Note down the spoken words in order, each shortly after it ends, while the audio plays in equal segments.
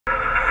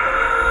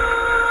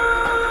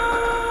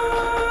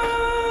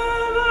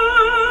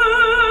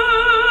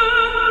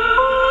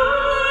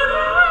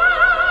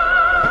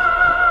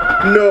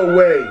No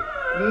way.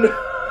 No.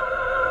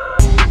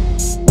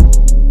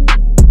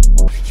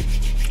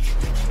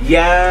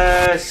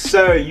 Yes,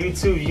 sir.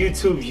 YouTube.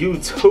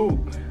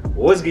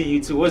 What's good,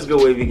 YouTube? What's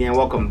good, Wavy again?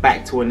 Welcome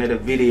back to another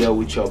video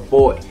with your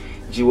boy,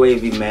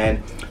 G-Wavy,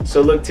 man.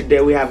 So look,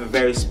 today we have a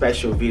very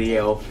special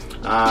video.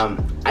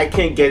 I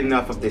can't get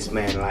enough of this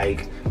man.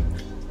 Like,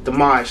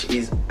 Dimash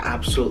is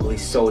absolutely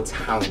so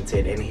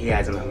talented, and he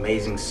has an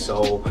amazing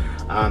soul.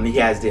 He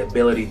has the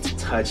ability to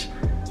touch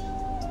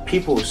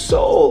people's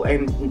soul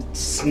and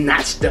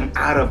snatch them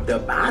out of their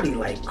body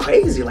like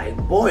crazy. Like,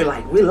 boy,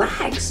 like,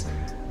 relax.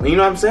 You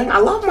know what I'm saying? I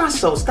love my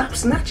soul. Stop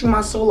snatching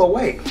my soul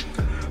away.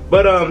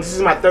 But this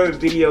is my third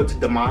video to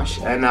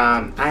Dimash, and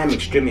I am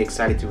extremely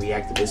excited to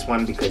react to this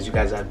one because you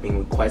guys have been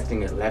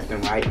requesting it left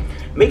and right.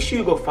 Make sure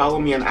you go follow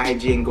me on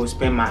IG and go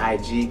spam my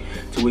IG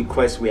to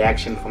request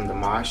reaction from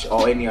Dimash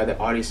or any other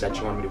artists that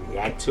you want me to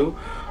react to.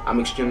 I'm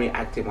extremely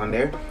active on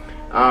there.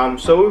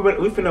 So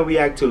we finna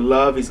react to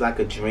Love Is Like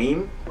a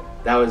Dream.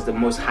 That was the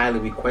most highly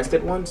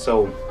requested one,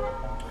 so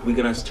we're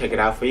gonna check it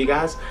out for you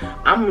guys.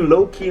 I'm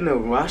low-key in a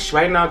rush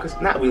right now, because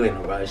not really in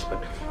a rush,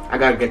 but I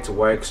gotta get to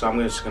work, so I'm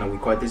just gonna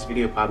record this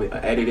video, probably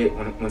edit it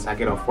once I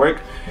get off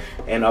work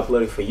and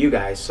upload it for you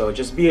guys. So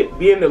just be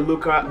in the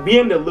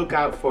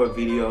lookout for a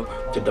video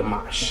to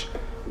Dimash.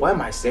 Why am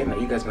I saying that?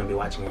 You guys gonna be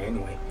watching it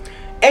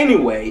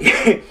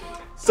anyway.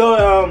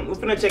 So we're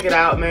gonna check it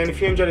out, man. If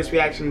you enjoyed this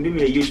reaction, do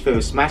me a huge favor,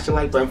 smash the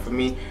like button for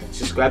me,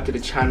 subscribe to the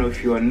channel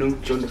if you are new,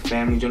 join the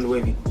family, join the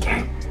Wavy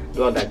gang,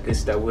 do all that good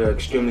stuff. We're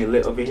extremely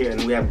lit over here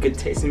and we have good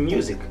taste in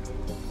music,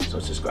 so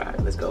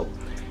subscribe. Let's go.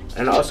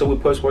 And also we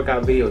post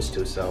workout videos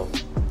too, so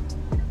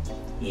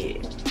yeah.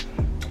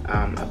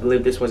 I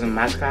believe this was in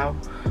Moscow.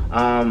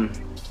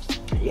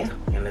 Yeah,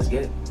 and let's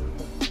get it.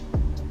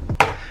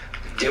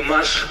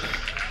 Dimash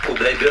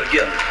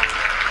Pugacheva.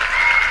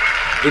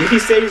 Did he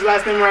say his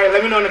last name right?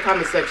 Let me know in the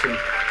comment section.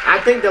 I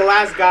think the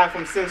last guy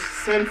from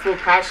Sinful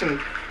Passion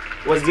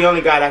was the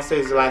only guy that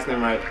says his last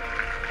name right.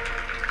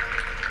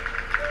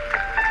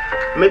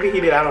 Maybe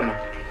he did, I don't know.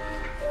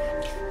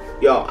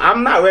 Yo,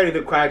 I'm not ready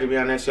to cry, to be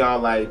honest, y'all,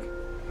 like,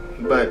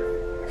 but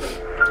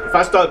if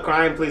I start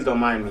crying, please don't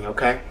mind me,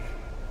 okay?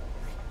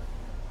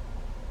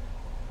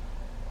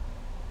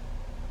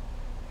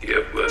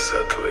 Я в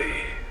глаза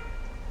твои,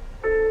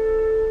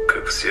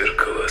 как в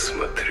зеркало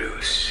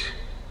смотрюсь.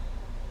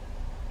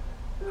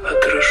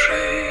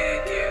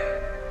 Отражение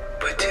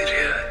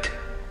потерять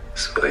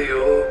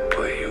свое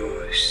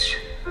боюсь.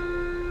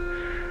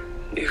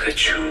 Не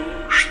хочу,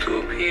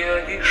 чтоб я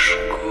лишь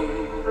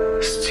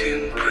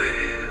гостем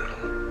был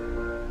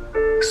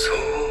в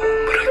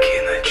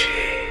сумраке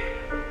ночей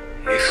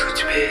и в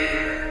судьбе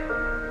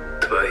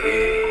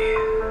твоей.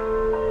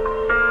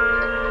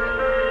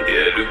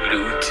 Я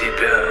люблю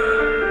тебя,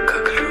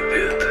 как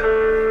любят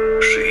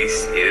в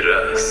жизни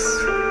раз.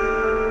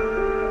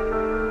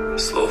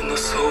 Словно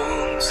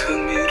солнце в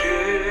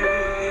мире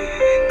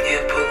не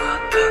было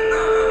до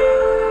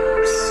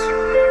нас.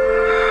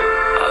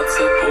 От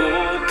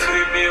забот и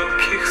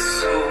мелких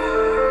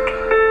ссор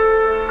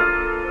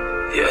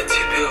я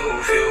тебя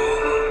увел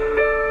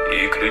и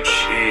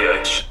ключи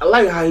от... I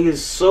like how he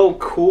is so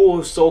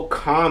cool, so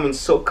calm, and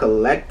so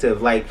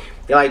collective. Like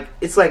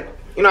it's like,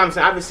 you know what I'm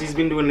saying? Obviously he's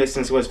been doing this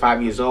since he was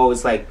 5 years old.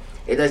 It's like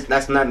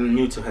that's nothing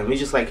new to him. He's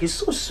just like, he's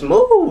so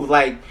smooth.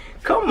 Like,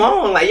 come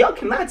on, like, y'all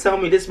cannot tell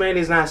me this man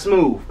is not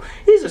smooth.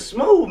 He's a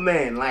smooth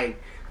man.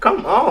 Like,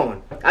 come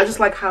on. I just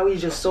like how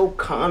he's just so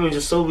calm and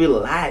just so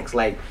relaxed.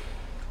 Like,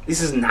 this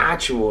is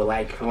natural,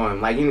 like, for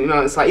him. Like, you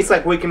know, it's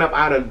like waking up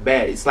out of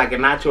bed. It's like a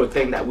natural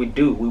thing that we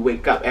do. We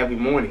wake up every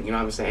morning, you know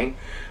what I'm saying?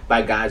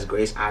 By God's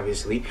grace,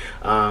 obviously.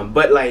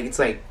 But like, it's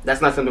like,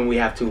 that's not something we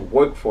have to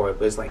work for.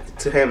 But it's like,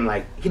 to him,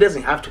 like, he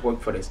doesn't have to work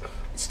for this.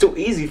 It's too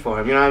easy for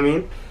him, you know what I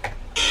mean?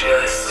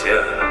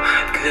 Счастье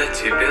для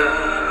тебя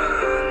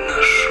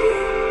нашел,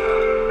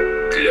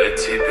 для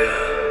тебя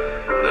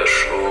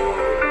нашел.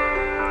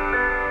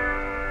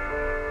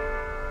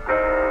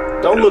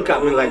 Don't look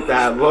at me like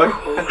that, boy.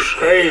 That's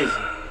crazy.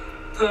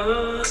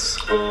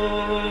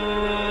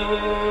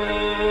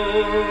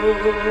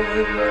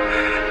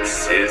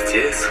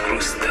 Сердец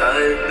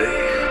хрустальных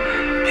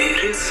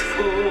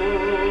перезвон.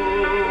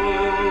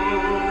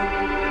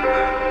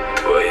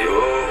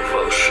 Твое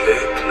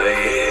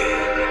волшебное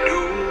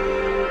люблю.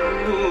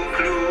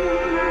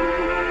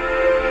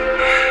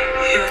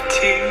 Я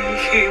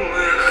тихим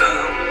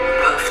эхом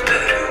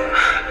повторю,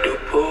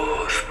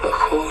 любовь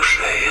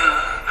похожая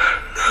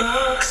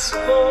на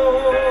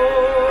сон.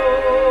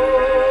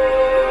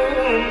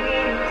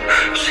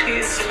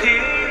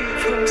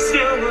 Счастливым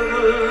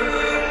сделала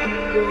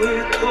мой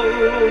дом.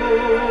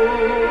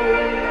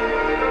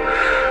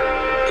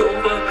 Но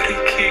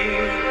вопреки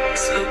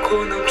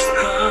законам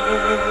сна,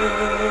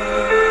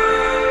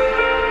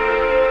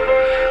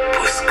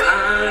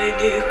 пускай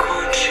не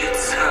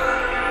кончится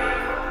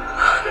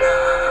она.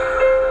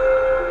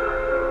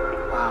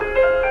 Wow.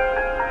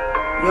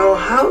 Yo,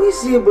 how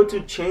is he able to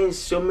change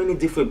so many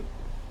different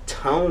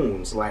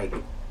tones? Like,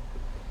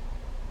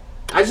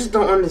 I just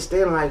don't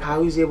understand like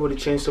how he's able to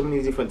change so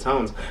many different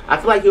tones. I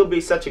feel like he'll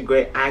be such a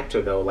great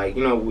actor though, like,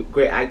 you know,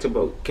 great actor,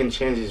 but can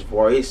change his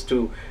voice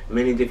to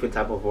many different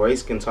type of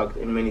voice, can talk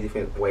in many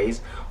different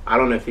ways. I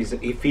don't know if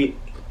he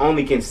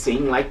only can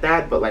sing like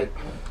that, but like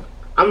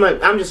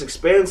I'm just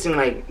experiencing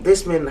like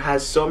this man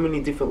has so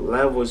many different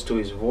levels to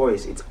his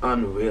voice. It's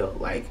unreal.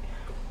 Like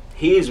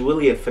he is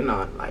really a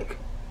phenomenon. Like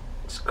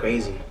it's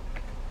crazy.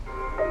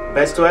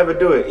 Best to ever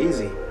do it,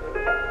 easy.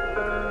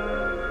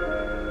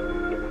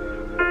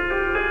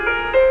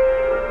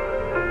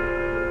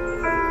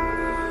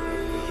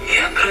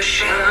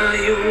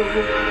 Прощаю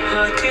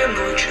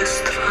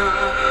одиночество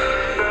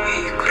и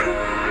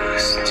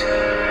грусть.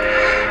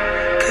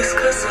 Ты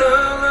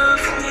сказала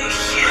в них,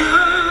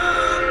 я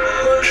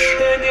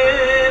больше не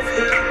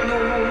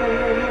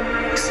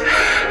вернусь.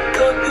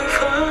 Так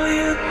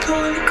бывает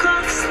только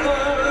в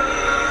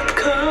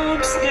сладком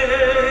сне.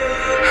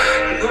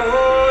 Но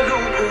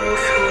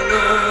любовь у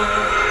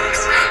нас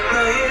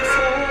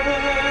наяву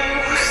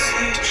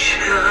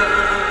сейчас.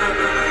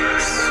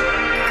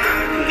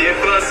 Мне в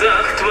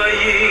глазах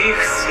твоих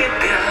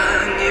себя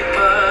не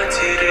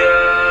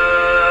потерять.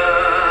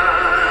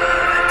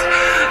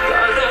 По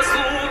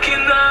разлуке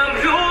нам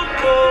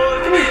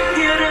любовь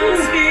не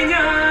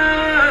разменять.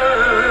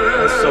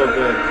 That's so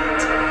good.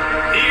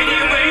 И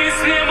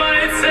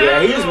немыслимой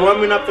Yeah, he's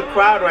warming up the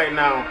crowd right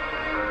now.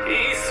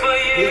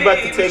 He's about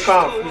to take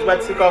off. He's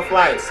about to take off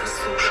flight.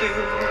 Заслужил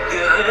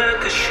я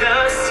это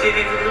счастье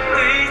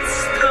быть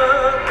с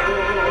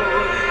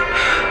тобой,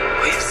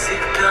 быть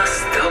всегда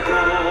с тобой.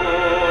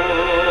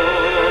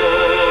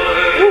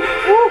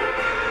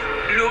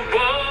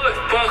 Любовь,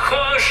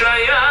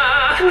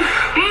 похожая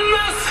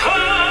на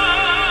сон,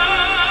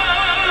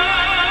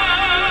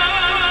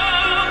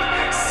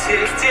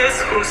 сердец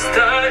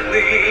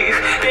хрустальных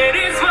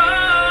перезвон.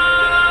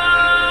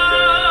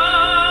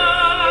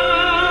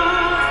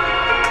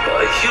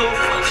 Твое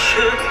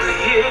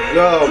волшебное.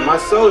 Yo, my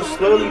soul's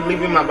slowly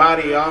leaving my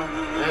body, y'all. I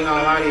ain't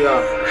gonna lie to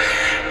y'all.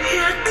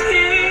 Я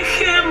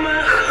тихим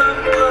эхом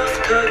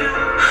повторю,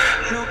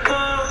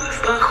 любовь,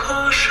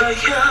 похожая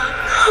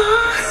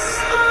на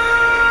сон.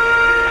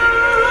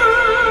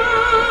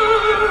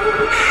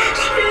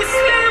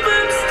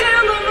 Счастливым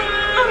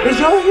сделала. Did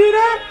y'all hear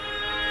that?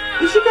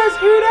 Did you guys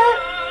hear that?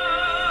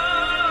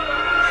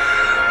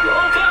 Но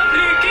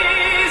вопреки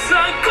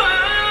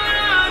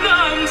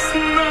законам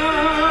сна,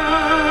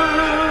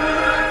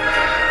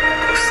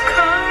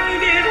 пускай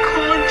не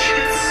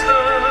кончится.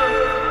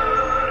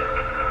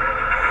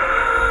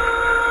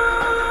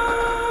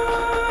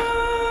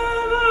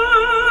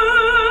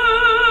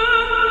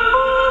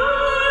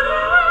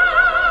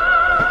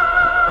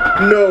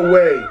 No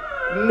way.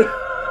 No.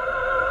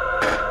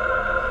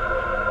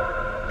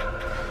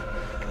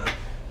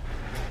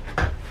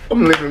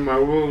 I'm leaving my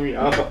room,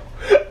 y'all.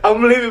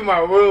 I'm leaving my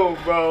room,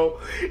 bro.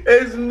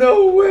 There's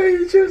no way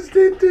he just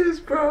did this,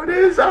 bro.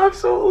 There's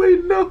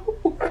absolutely no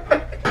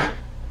way.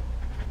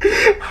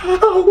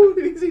 How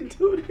does he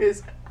do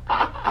this?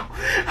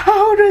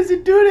 How does he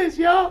do this,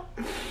 y'all?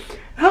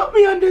 Help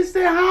me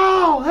understand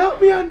how. Help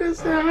me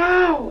understand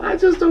how. I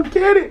just don't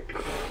get it.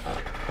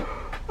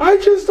 I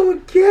just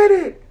don't get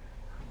it.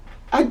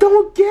 I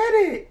don't get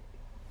it.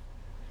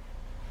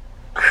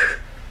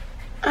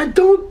 I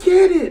don't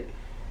get it.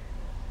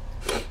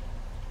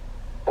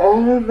 Oh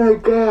my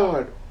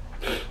God.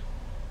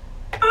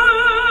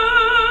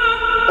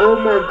 Oh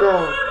my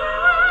God.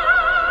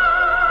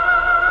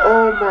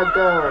 Oh my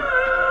God.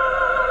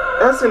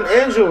 That's an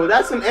angel.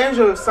 That's an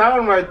angel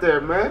sound right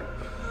there, man.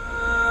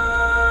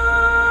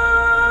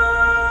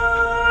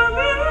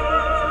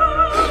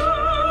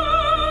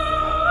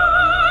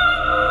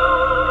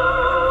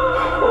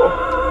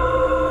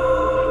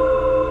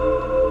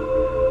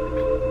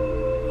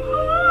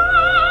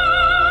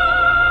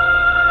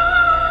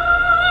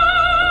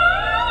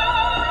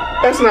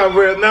 That's not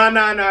real. No,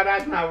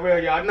 that's not real,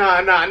 y'all.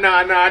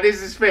 No,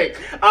 this is fake.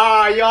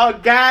 Oh, y'all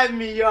got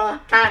me, y'all.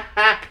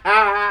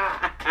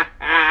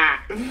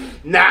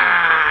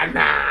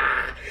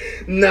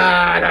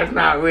 Nah, that's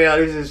not real.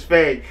 This is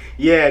fake.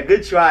 Yeah,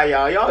 good try,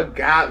 y'all. Y'all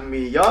got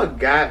me.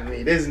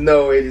 There's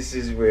no way this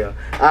is real.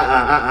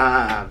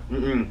 I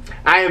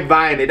ain't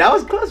buying it. That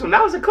was a close one.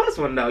 That was a close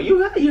one, though.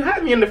 You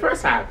had me in the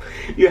first half.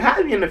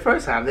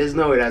 There's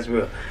no way that's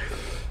real.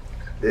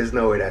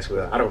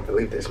 I don't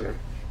believe this, man.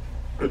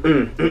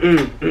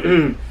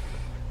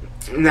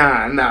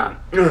 Nah.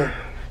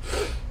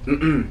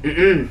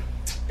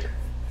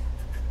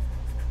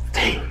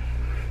 Dang.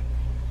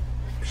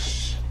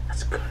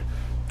 That's good.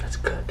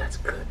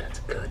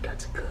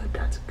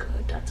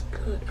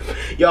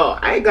 Yo,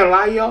 I ain't gonna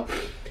lie, y'all.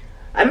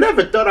 I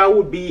never thought I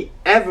would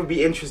ever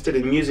be interested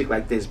in music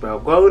like this, bro.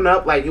 Growing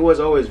up, like, it was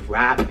always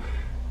rap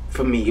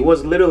for me. It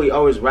was literally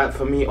always rap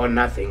for me or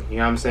nothing. You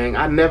know what I'm saying?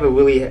 I never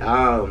really,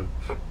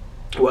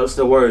 what's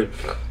the word?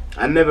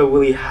 I never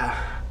really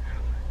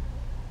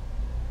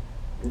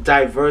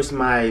diverse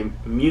my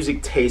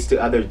music taste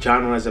to other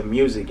genres of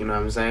music, you know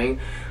what I'm saying?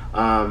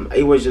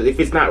 It was just,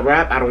 if it's not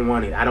rap, I don't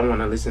want it. I don't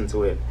want to listen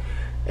to it.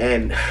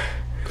 And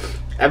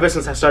ever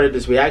since I started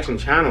this reaction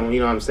channel, you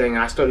know what I'm saying,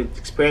 I started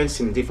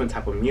experiencing different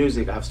type of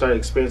music. I've started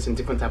experiencing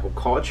different type of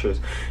cultures.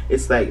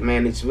 It's like,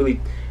 man, it's really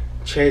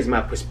changed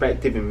my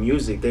perspective in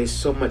music. There's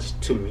so much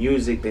to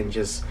music than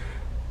just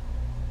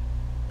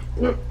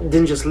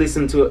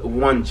listen to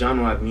one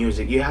genre of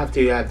music. You have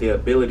to have the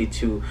ability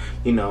to,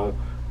 you know,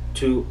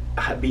 to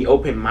be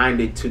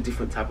open-minded to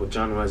different type of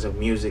genres of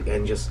music,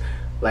 and just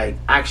like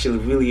actually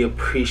really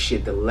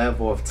appreciate the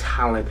level of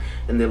talent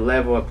and the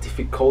level of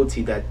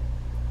difficulty that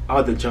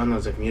other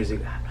genres of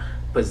music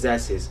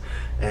possesses.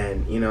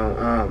 And you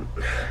know,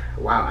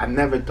 wow, I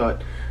never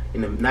thought,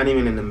 not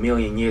even in a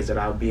million years, that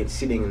I'll be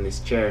sitting in this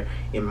chair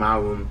in my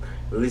room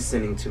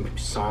listening to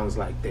songs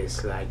like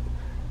this. Like,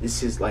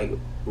 this is like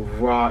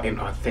raw and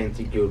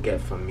authentic you'll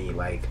get from me.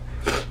 Like,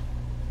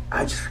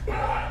 I'm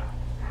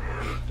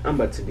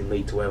about to be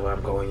late to wherever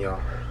I'm going,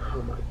 y'all.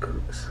 Oh my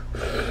goodness.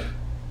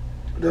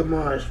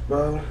 Dimash,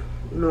 bro.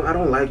 You know, I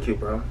don't like you,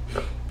 bro.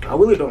 I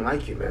really don't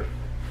like you, man.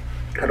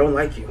 I don't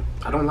like you.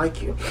 I don't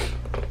like you.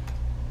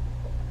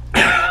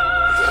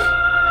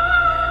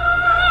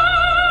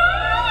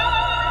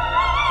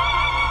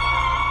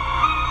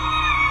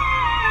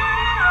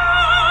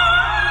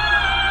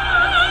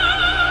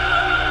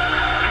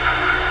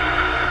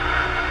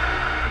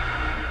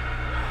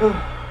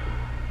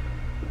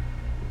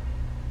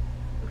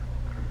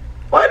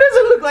 Why does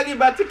it look like he's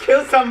about to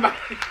kill somebody?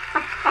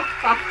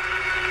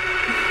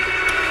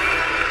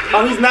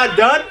 Oh, he's not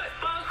done?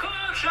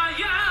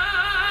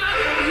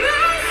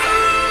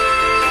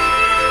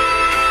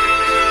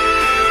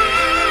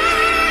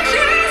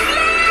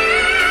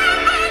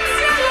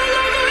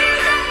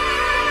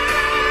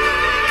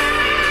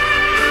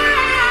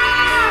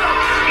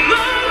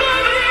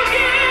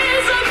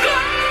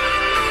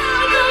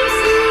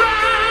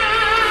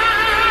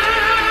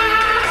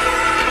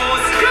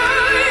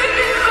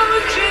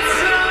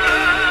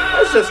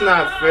 That's just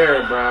not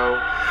fair, bro.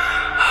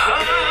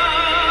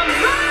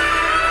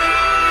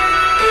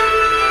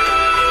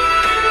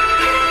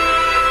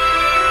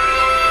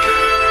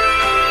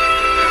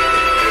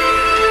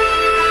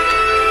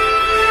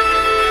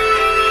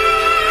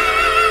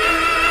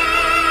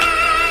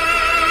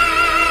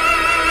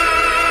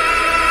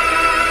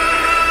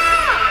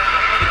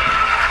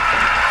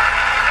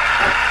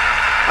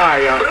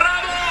 Alright, y'all.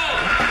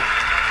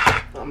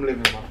 I'm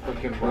leaving my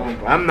fucking room,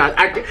 bro. I'm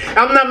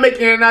not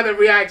making another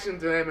reaction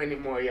to him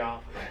anymore,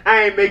 y'all.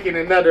 I ain't making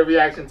another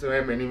reaction to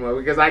him anymore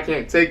because I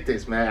can't take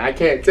this, man. I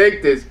can't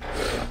take this.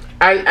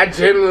 I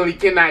genuinely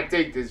cannot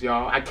take this,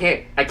 y'all. I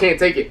can't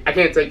take it. I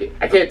can't take it.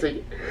 I can't take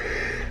it.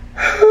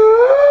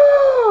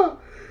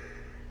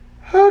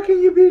 How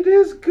can you be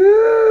this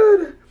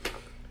good?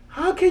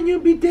 How can you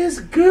be this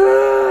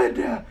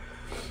good?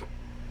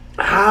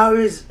 How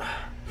is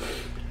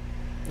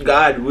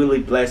God really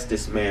blessed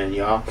this man,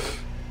 y'all?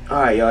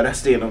 Alright, y'all,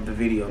 that's the end of the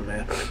video,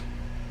 man.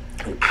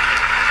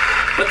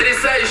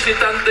 Потрясающий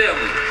тандем.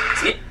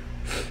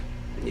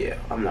 Yeah,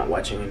 I'm not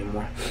watching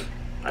anymore.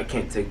 I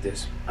can't take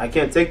this. I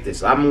can't take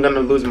this. I'm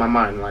gonna lose my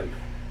mind. Like,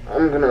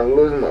 I'm gonna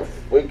lose my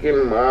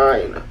freaking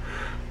mind.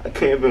 I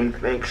can't even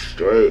think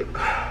straight.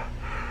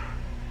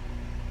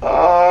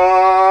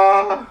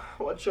 Ah,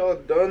 what y'all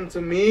done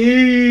to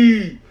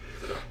me?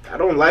 I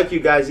don't like you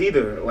guys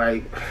either.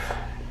 Like,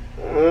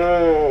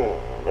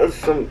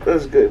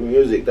 that's good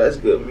music. That's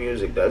good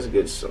music. That's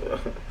good soul.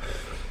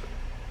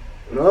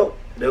 Well,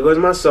 there goes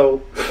my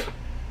soul.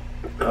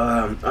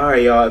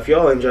 Alright, y'all, if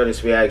y'all enjoy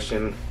this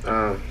reaction,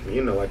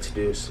 you know what to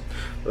do.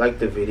 Like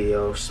the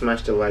video,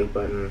 smash the like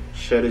button,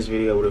 share this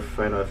video with a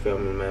friend or a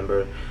family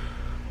member.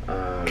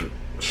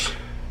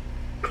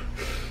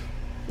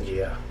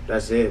 Yeah,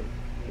 that's it.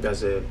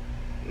 That's it.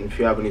 If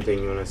you have anything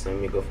you want to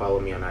send me, go follow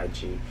me on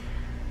IG.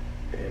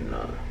 And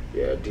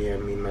yeah,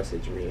 DM me,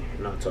 message me,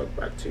 and I'll talk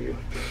back to you.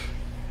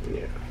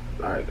 Yeah.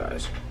 Alright,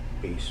 guys.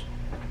 Peace.